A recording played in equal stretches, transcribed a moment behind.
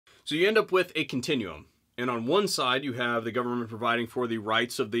So you end up with a continuum. And on one side, you have the government providing for the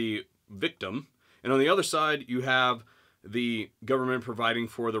rights of the victim. And on the other side, you have the government providing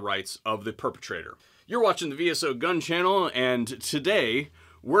for the rights of the perpetrator. You're watching the VSO Gun Channel, and today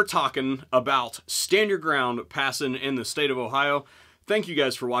we're talking about stand your ground passing in the state of Ohio. Thank you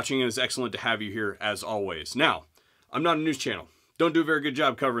guys for watching. It is excellent to have you here as always. Now, I'm not a news channel. Don't do a very good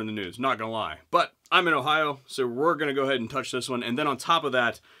job covering the news, not gonna lie. But I'm in Ohio, so we're gonna go ahead and touch this one. And then on top of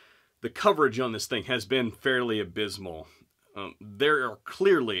that, the coverage on this thing has been fairly abysmal. There are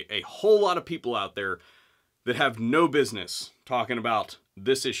clearly a whole lot of people out there that have no business talking about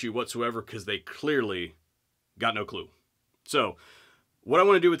this issue whatsoever because they clearly got no clue. So what I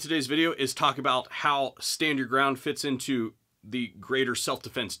want to do with today's video is talk about how stand your ground fits into the greater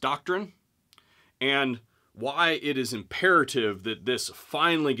self-defense doctrine and why it is imperative that this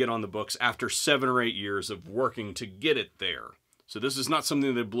finally get on the books after 7 or 8 years of working to get it there. So this is not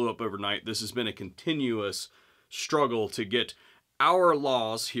something that blew up overnight. This has been a continuous struggle to get our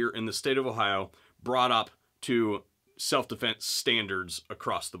laws here in the state of Ohio brought up to self-defense standards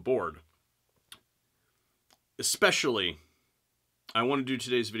across the board. Especially, I want to do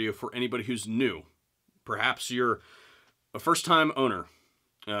today's video for anybody who's new. Perhaps you're a first-time owner.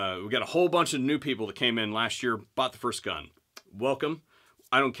 We got a whole bunch of new people that came in last year, bought the first gun. Welcome.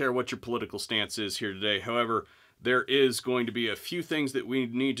 I don't care what your political stance is here today. However, there is going to be a few things that we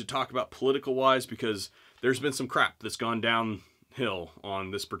need to talk about political-wise because there's been some crap that's gone downhill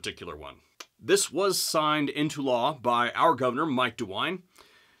on this particular one. This was signed into law by our governor, Mike DeWine.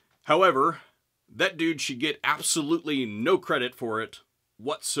 However, that dude should get absolutely no credit for it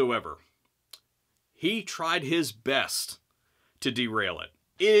whatsoever. He tried his best to derail it.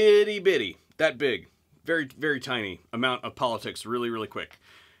 Itty bitty, that big, very, very tiny amount of politics really, really quick.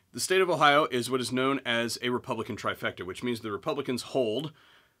 The state of Ohio is what is known as a Republican trifecta, which means the Republicans hold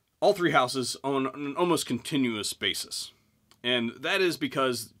all 3 houses on an almost continuous basis. And that is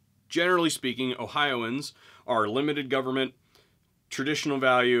because, generally speaking, Ohioans are limited government, traditional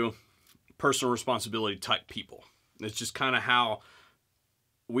value, personal responsibility type people. It's just kind of how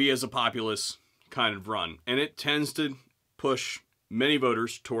we as a populace kind of run. And it tends to push many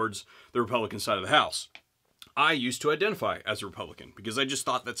voters towards the Republican side of the house. I used to identify as a Republican because I just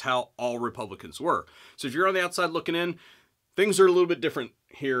thought that's how all Republicans were. So if you're on the outside looking in, things are a little bit different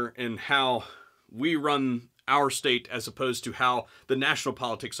here in how we run our state as opposed to how the national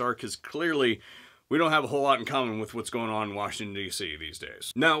politics are, because clearly we don't have a whole lot in common with what's going on in Washington, D.C. these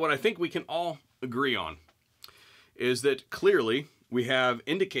days. Now, what I think we can all agree on is that clearly we have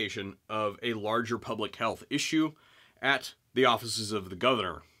indication of a larger public health issue at the offices of the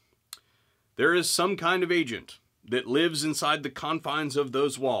governor. There is some kind of agent that lives inside the confines of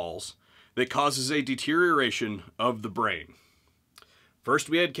those walls that causes a deterioration of the brain. First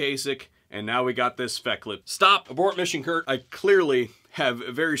we had Kasich, and now we got this Fecklip. Stop! Abort mission, Kurt! I clearly have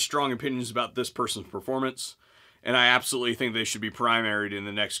very strong opinions about this person's performance, and I absolutely think they should be primaried in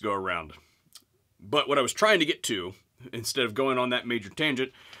the next go-around. But what I was trying to get to, instead of going on that major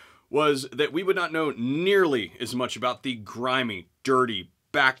tangent, was that we would not know nearly as much about the grimy, dirty,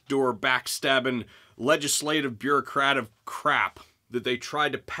 backdoor, backstabbing, legislative bureaucratic crap that they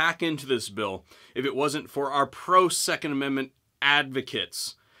tried to pack into this bill if it wasn't for our pro-Second Amendment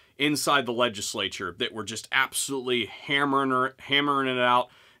advocates inside the legislature that were just absolutely hammering it out,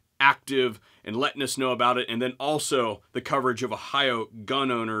 active, and letting us know about it. And then also the coverage of Ohio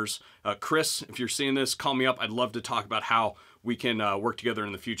gun owners. Chris, if you're seeing this, call me up. I'd love to talk about how we can work together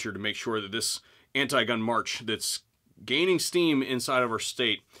in the future to make sure that this anti-gun march that's gaining steam inside of our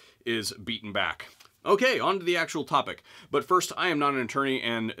state is beaten back. Okay, on to the actual topic. But first, I am not an attorney,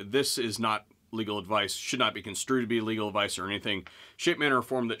 and this is not legal advice, should not be construed to be legal advice or anything, shape, manner, or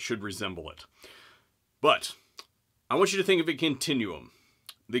form that should resemble it. But I want you to think of a continuum.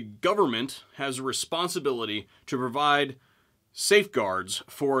 The government has a responsibility to provide safeguards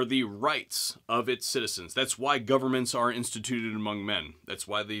for the rights of its citizens. That's why governments are instituted among men. That's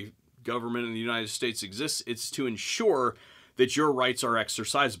why the government in the United States exists. It's to ensure that your rights are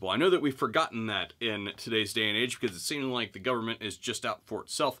exercisable. I know that we've forgotten that in today's day and age because it seems like the government is just out for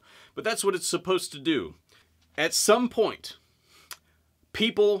itself, but that's what it's supposed to do. At some point,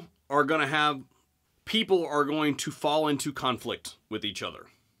 people are going to fall into conflict with each other,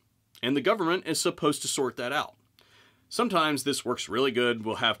 and the government is supposed to sort that out. Sometimes this works really good.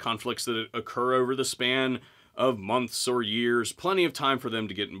 We'll have conflicts that occur over the span of months or years, plenty of time for them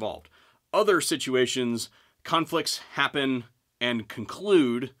to get involved. Other situations, conflicts happen and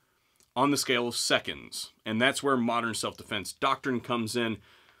conclude on the scale of seconds. And that's where modern self-defense doctrine comes in,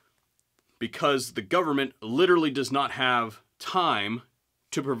 because the government literally does not have time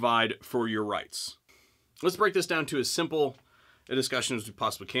to provide for your rights. Let's break this down to as simple a discussion as we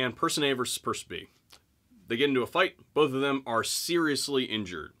possibly can. Person A versus person B. They get into a fight. Both of them are seriously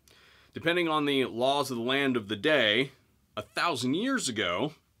injured. Depending on the laws of the land of the day, 1,000 years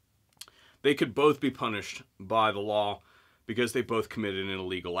ago, they could both be punished by the law because they both committed an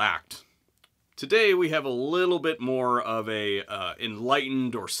illegal act. Today, we have a little bit more of a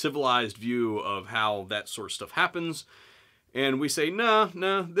enlightened or civilized view of how that sort of stuff happens. And we say, no,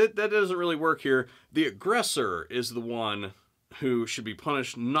 that doesn't really work here. The aggressor is the one who should be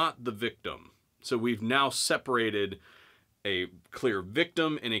punished, not the victim. So we've now separated a clear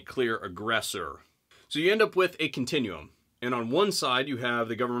victim and a clear aggressor. So you end up with a continuum. And on one side, you have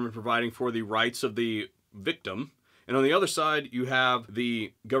the government providing for the rights of the victim. And on the other side, you have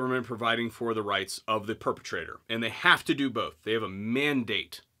the government providing for the rights of the perpetrator. And they have to do both. They have a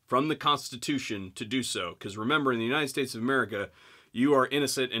mandate from the Constitution to do so. Because remember, in the United States of America, you are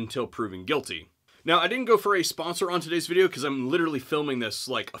innocent until proven guilty. Now, I didn't go for a sponsor on today's video because I'm literally filming this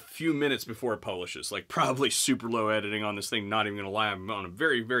like a few minutes before it publishes. Like probably super low editing on this thing, not even gonna lie. I'm on a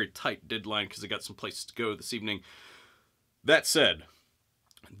very, very tight deadline because I got some places to go this evening. That said,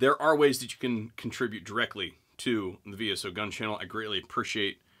 there are ways that you can contribute directly to the VSO Gun Channel. I greatly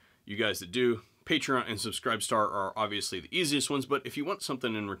appreciate you guys that do. Patreon and Subscribestar are obviously the easiest ones, but if you want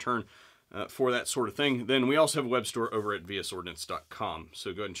something in return for that sort of thing, then we also have a web store over at VSOrdnance.com.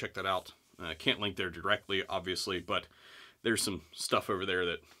 So go ahead and check that out. I can't link there directly, obviously, but there's some stuff over there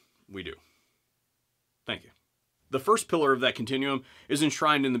that we do. Thank you. The first pillar of that continuum is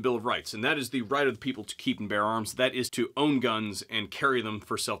enshrined in the Bill of Rights, and that is the right of the people to keep and bear arms. That is to own guns and carry them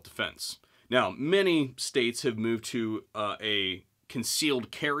for self-defense. Now, many states have moved to a concealed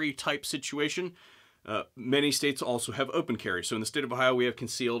carry type situation. Many states also have open carry. So in the state of Ohio, we have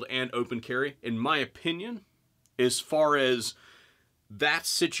concealed and open carry. In my opinion, as far as that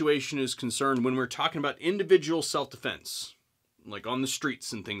situation is concerned, when we're talking about individual self-defense, like on the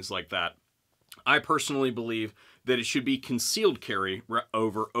streets and things like that, I personally believe that it should be concealed carry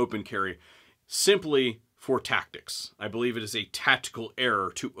over open carry, simply for tactics. I believe it is a tactical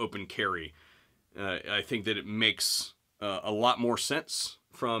error to open carry. I think that it makes a lot more sense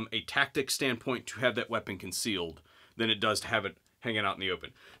from a tactic standpoint to have that weapon concealed than it does to have it hanging out in the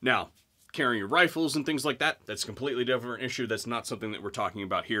open. Now, carrying rifles and things like that, that's a completely different issue. That's not something that we're talking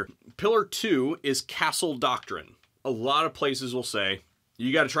about here. Pillar 2 is castle doctrine. A lot of places will say,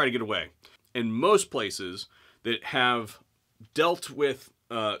 you got to try to get away. And most places that have dealt with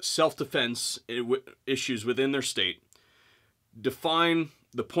self-defense issues within their state define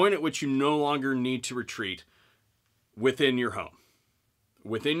the point at which you no longer need to retreat within your home.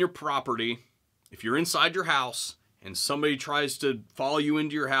 Within your property, if you're inside your house, and somebody tries to follow you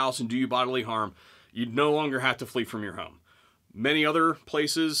into your house and do you bodily harm, you no longer have to flee from your home. Many other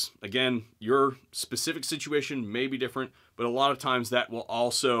places, again, your specific situation may be different, but a lot of times that will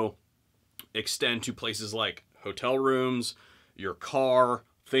also extend to places like hotel rooms, your car,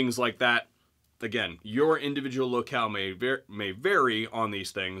 things like that. Again, your individual locale may vary on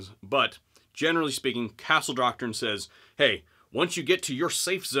these things, but generally speaking, castle doctrine says, hey, once you get to your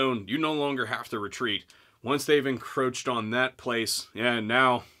safe zone, you no longer have to retreat. Once they've encroached on that place, yeah,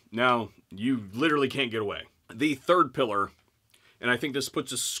 now you literally can't get away. The third pillar, and I think this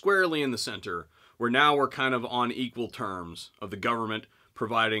puts us squarely in the center, where now we're kind of on equal terms of the government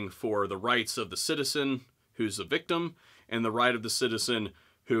providing for the rights of the citizen who's the victim and the right of the citizen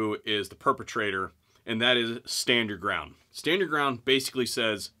who is the perpetrator, and that is stand your ground. Stand your ground basically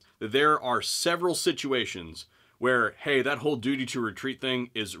says that there are several situations where, hey, that whole duty to retreat thing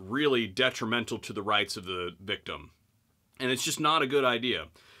is really detrimental to the rights of the victim. And it's just not a good idea.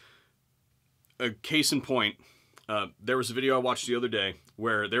 A case in point, there was a video I watched the other day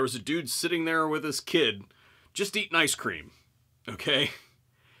where there was a dude sitting there with his kid just eating ice cream, okay?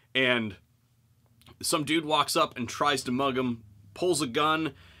 And some dude walks up and tries to mug him, pulls a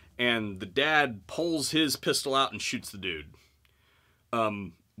gun, and the dad pulls his pistol out and shoots the dude.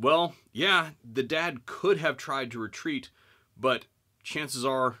 Well, yeah, the dad could have tried to retreat, but chances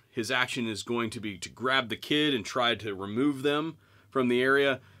are his action is going to be to grab the kid and try to remove them from the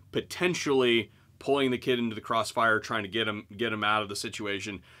area, potentially pulling the kid into the crossfire, trying to get him out of the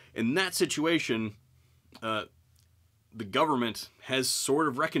situation. In that situation, the government has sort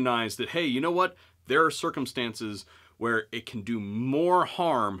of recognized that, hey, you know what? There are circumstances where it can do more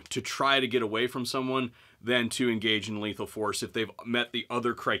harm to try to get away from someone than to engage in lethal force if they've met the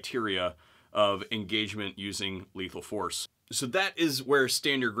other criteria of engagement using lethal force. So that is where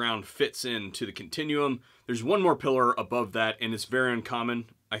stand your ground fits into the continuum. There's one more pillar above that, and it's very uncommon.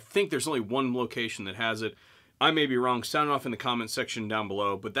 I think there's only one location that has it. I may be wrong, sound off in the comment section down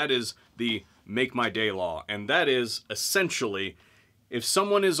below, but that is the Make My Day law. And that is essentially, if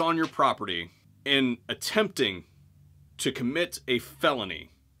someone is on your property and attempting to commit a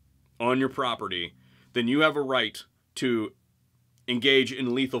felony on your property, then you have a right to engage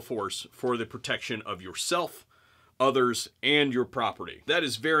in lethal force for the protection of yourself, others, and your property. That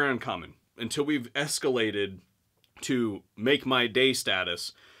is very uncommon. Until we've escalated to Make My Day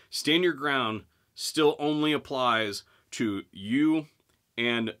status, stand your ground still only applies to you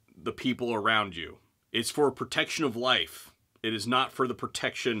and the people around you. It's for protection of life. It is not for the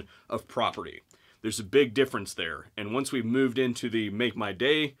protection of property. There's a big difference there. And once we've moved into the Make My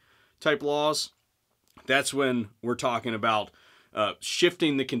Day type laws, that's when we're talking about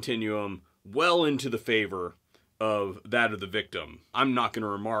shifting the continuum well into the favor of that of the victim. I'm not going to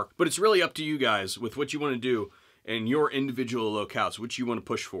remark, but it's really up to you guys with what you want to do in your individual locales, which you want to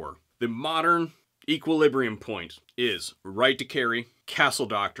push for. The modern equilibrium point is right to carry, castle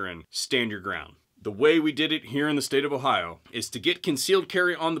doctrine, stand your ground. The way we did it here in the state of Ohio is to get concealed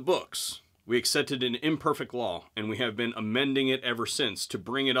carry on the books. We accepted an imperfect law, and we have been amending it ever since to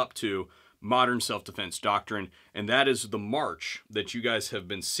bring it up to modern self-defense doctrine, and that is the march that you guys have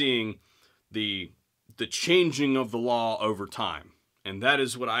been seeing, the changing of the law over time. And that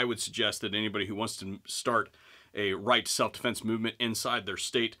is what I would suggest that anybody who wants to start a right to self-defense movement inside their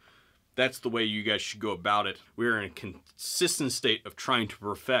state, that's the way you guys should go about it. We're in a consistent state of trying to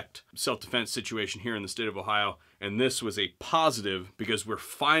perfect self-defense situation here in the state of Ohio, and this was a positive because we're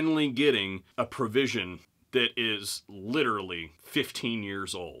finally getting a provision that is literally 15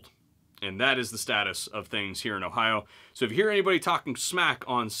 years old. And that is the status of things here in Ohio. So if you hear anybody talking smack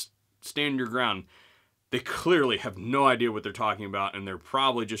on stand your ground, they clearly have no idea what they're talking about, and they're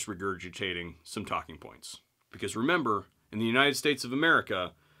probably just regurgitating some talking points. Because remember, in the United States of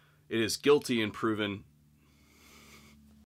America, it is guilty and proven